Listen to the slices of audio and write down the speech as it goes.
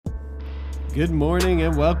Good morning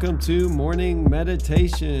and welcome to Morning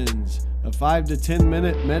Meditations, a 5 to 10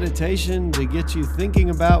 minute meditation to get you thinking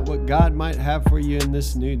about what God might have for you in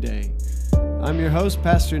this new day. I'm your host,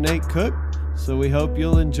 Pastor Nate Cook, so we hope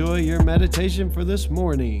you'll enjoy your meditation for this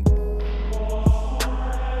morning.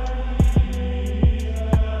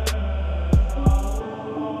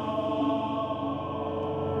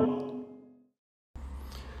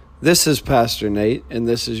 This is Pastor Nate, and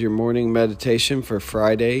this is your morning meditation for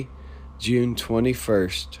Friday, June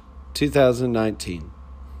 21st, 2019.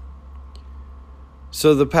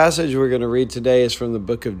 So the passage we're going to read today is from the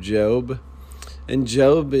book of Job. And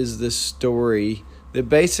Job is this story that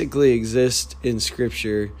basically exists in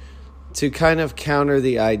Scripture to kind of counter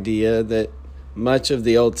the idea that much of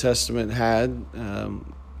the Old Testament had.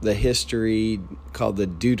 The history called the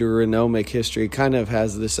Deuteronomic history kind of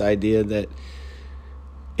has this idea that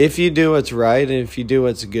if you do what's right and if you do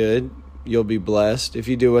what's good, you'll be blessed. If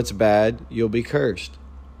you do what's bad, you'll be cursed.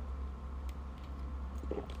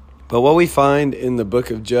 But what we find in the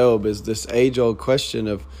book of Job is this age-old question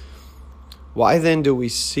of why then do we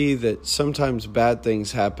see that sometimes bad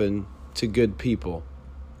things happen to good people?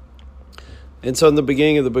 And so in the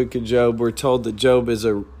beginning of the book of Job, we're told that Job is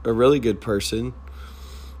a really good person,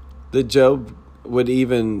 that Job would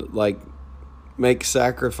even make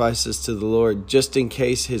sacrifices to the Lord just in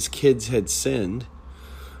case his kids had sinned.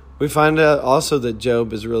 We find out also that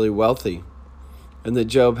Job is really wealthy and that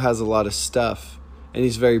Job has a lot of stuff and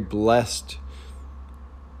he's very blessed.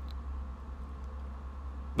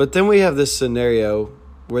 But then we have this scenario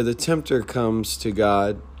where the tempter comes to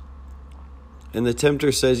God and the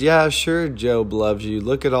tempter says, yeah, sure, Job loves you.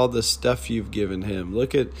 Look at all the stuff you've given him.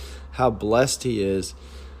 Look at how blessed he is.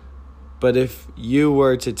 But if you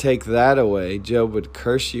were to take that away, Job would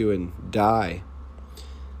curse you and die.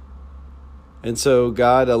 And so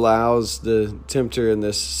God allows the tempter in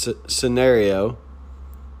this scenario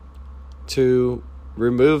to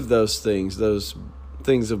remove those things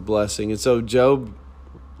of blessing. And so Job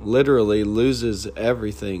literally loses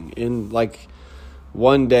everything. In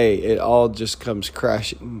one day, it all just comes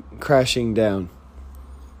crashing down.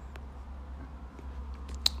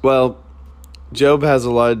 Well, Job has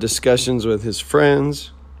a lot of discussions with his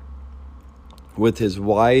friends, with his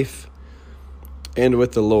wife, and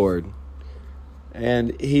with the Lord.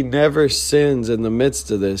 And he never sins in the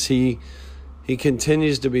midst of this. He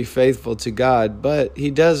continues to be faithful to God, but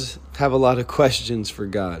he does have a lot of questions for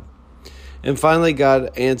God. And finally,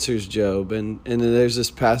 God answers Job. And there's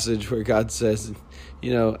this passage where God says,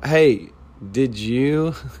 hey, did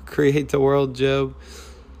you create the world, Job?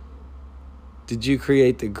 Did you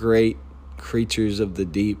create the great creatures of the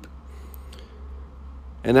deep?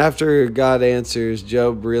 And after God answers,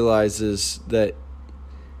 Job realizes that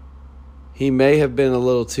he may have been a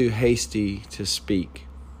little too hasty to speak.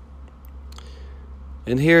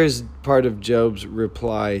 And here's part of Job's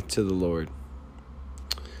reply to the Lord.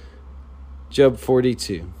 Job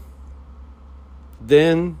 42.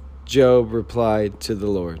 Then Job replied to the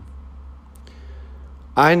Lord,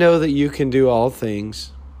 I know that you can do all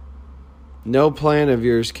things. No plan of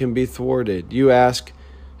yours can be thwarted. You ask,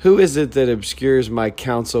 who is it that obscures my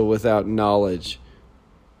counsel without knowledge?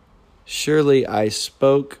 Surely I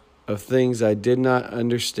spoke of things I did not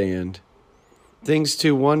understand, things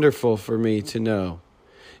too wonderful for me to know.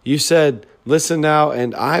 You said, listen now,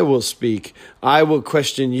 and I will speak. I will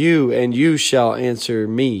question you, and you shall answer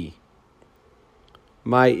me.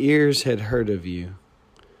 My ears had heard of you,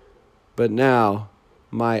 but now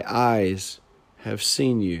my eyes have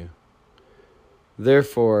seen you.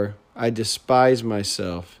 Therefore I despise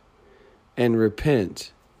myself and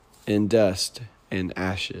repent in dust and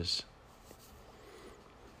ashes.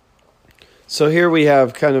 So here we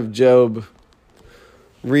have kind of Job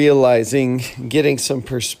realizing, getting some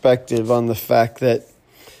perspective on the fact that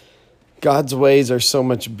God's ways are so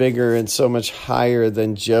much bigger and so much higher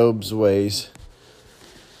than Job's ways.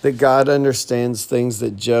 That God understands things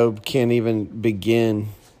that Job can't even begin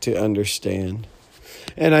to understand.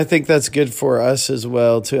 And I think that's good for us as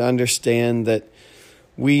well, to understand that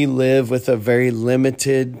we live with a very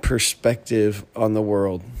limited perspective on the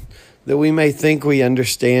world. That we may think we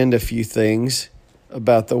understand a few things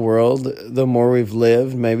about the world. The more we've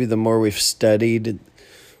lived, maybe the more we've studied,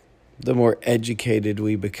 the more educated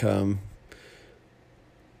we become.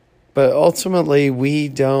 But ultimately, we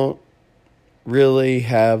don't really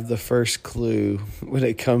have the first clue when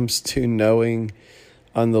it comes to knowing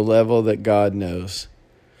on the level that God knows.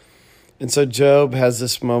 And so Job has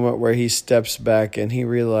this moment where he steps back and he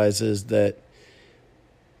realizes that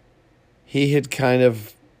he had kind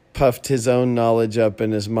of puffed his own knowledge up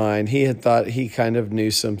in his mind. He had thought he kind of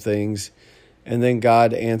knew some things, And then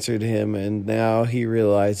God answered him, and now he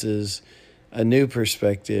realizes a new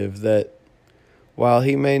perspective that while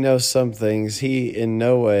he may know some things, he in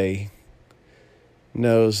no way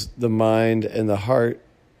knows the mind and the heart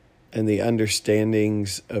and the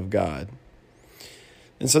understandings of God.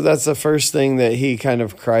 And so that's the first thing that he kind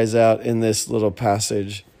of cries out in this little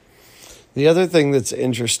passage. The other thing that's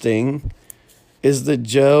interesting is that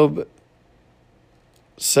Job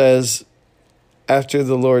says, after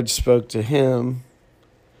the Lord spoke to him,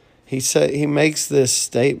 he makes this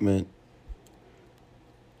statement,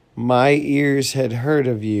 "My ears had heard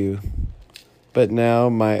of you, but now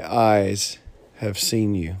my eyes have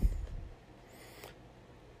seen you."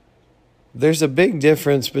 There's a big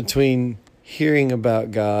difference between hearing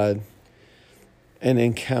about God and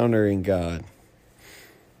encountering God.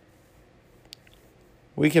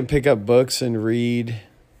 We can pick up books and read.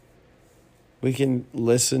 We can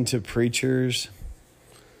listen to preachers.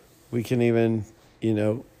 We can even,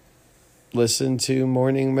 listen to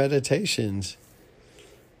morning meditations.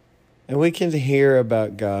 And we can hear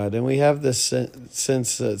about God. And we have this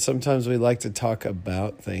sense that sometimes we like to talk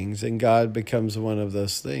about things, and God becomes one of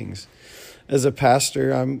those things. As a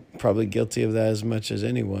pastor, I'm probably guilty of that as much as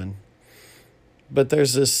anyone. But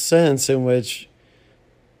there's this sense in which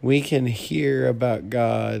we can hear about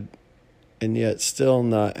God and yet still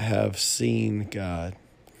not have seen God.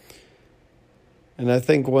 And I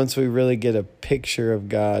think once we really get a picture of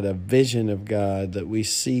God, a vision of God, that we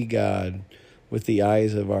see God with the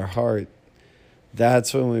eyes of our heart,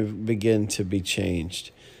 that's when we begin to be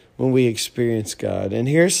changed, when we experience God. And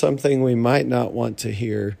here's something we might not want to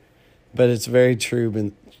hear, but it's very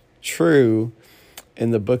true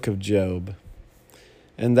in the book of Job.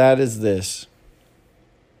 And that is this,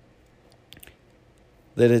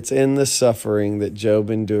 that it's in the suffering that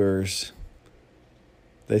Job endures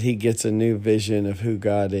that he gets a new vision of who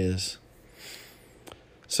God is.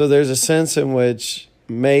 So there's a sense in which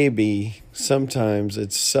maybe sometimes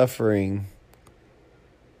it's suffering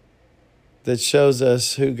that shows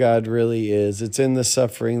us who God really is. It's in the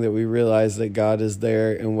suffering that we realize that God is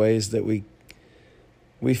there in ways that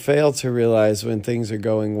we fail to realize when things are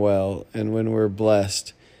going well and when we're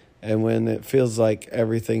blessed and when it feels like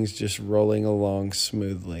everything's just rolling along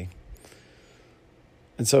smoothly.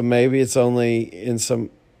 And so maybe it's only in some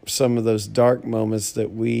of those dark moments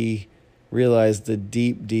that we realize the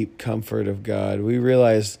deep, deep comfort of God. We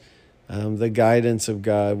realize the guidance of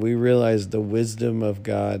God. We realize the wisdom of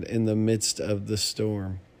God in the midst of the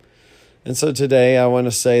storm. And so today I want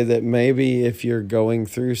to say that maybe if you're going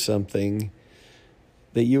through something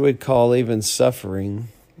that you would call even suffering,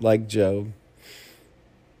 like Job,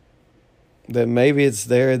 that maybe it's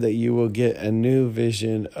there that you will get a new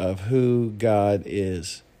vision of who God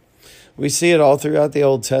is. We see it all throughout the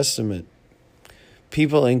Old Testament.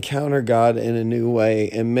 People encounter God in a new way,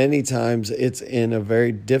 and many times it's in a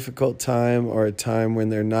very difficult time or a time when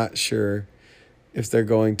they're not sure if they're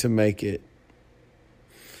going to make it.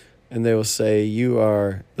 And they will say, "You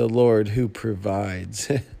are the Lord who provides.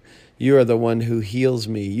 You are the one who heals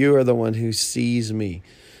me. You are the one who sees me."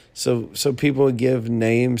 So people would give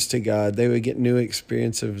names to God. They would get new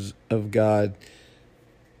experiences of God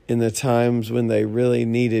in the times when they really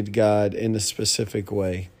needed God in a specific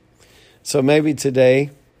way. So maybe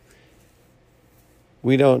today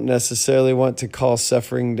we don't necessarily want to call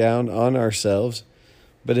suffering down on ourselves,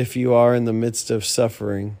 but if you are in the midst of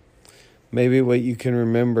suffering, maybe what you can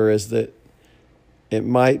remember is that it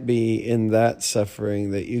might be in that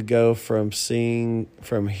suffering that you go from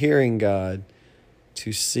hearing God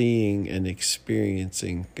to seeing and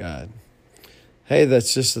experiencing God. Hey,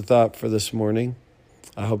 that's just a thought for this morning.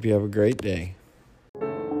 I hope you have a great day.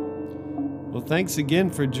 Well, thanks again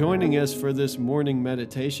for joining us for this morning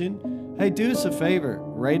meditation. Hey, do us a favor,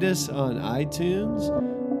 rate us on iTunes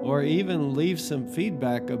or even leave some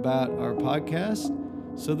feedback about our podcast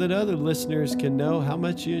so that other listeners can know how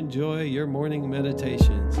much you enjoy your morning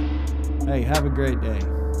meditations. Hey, have a great day.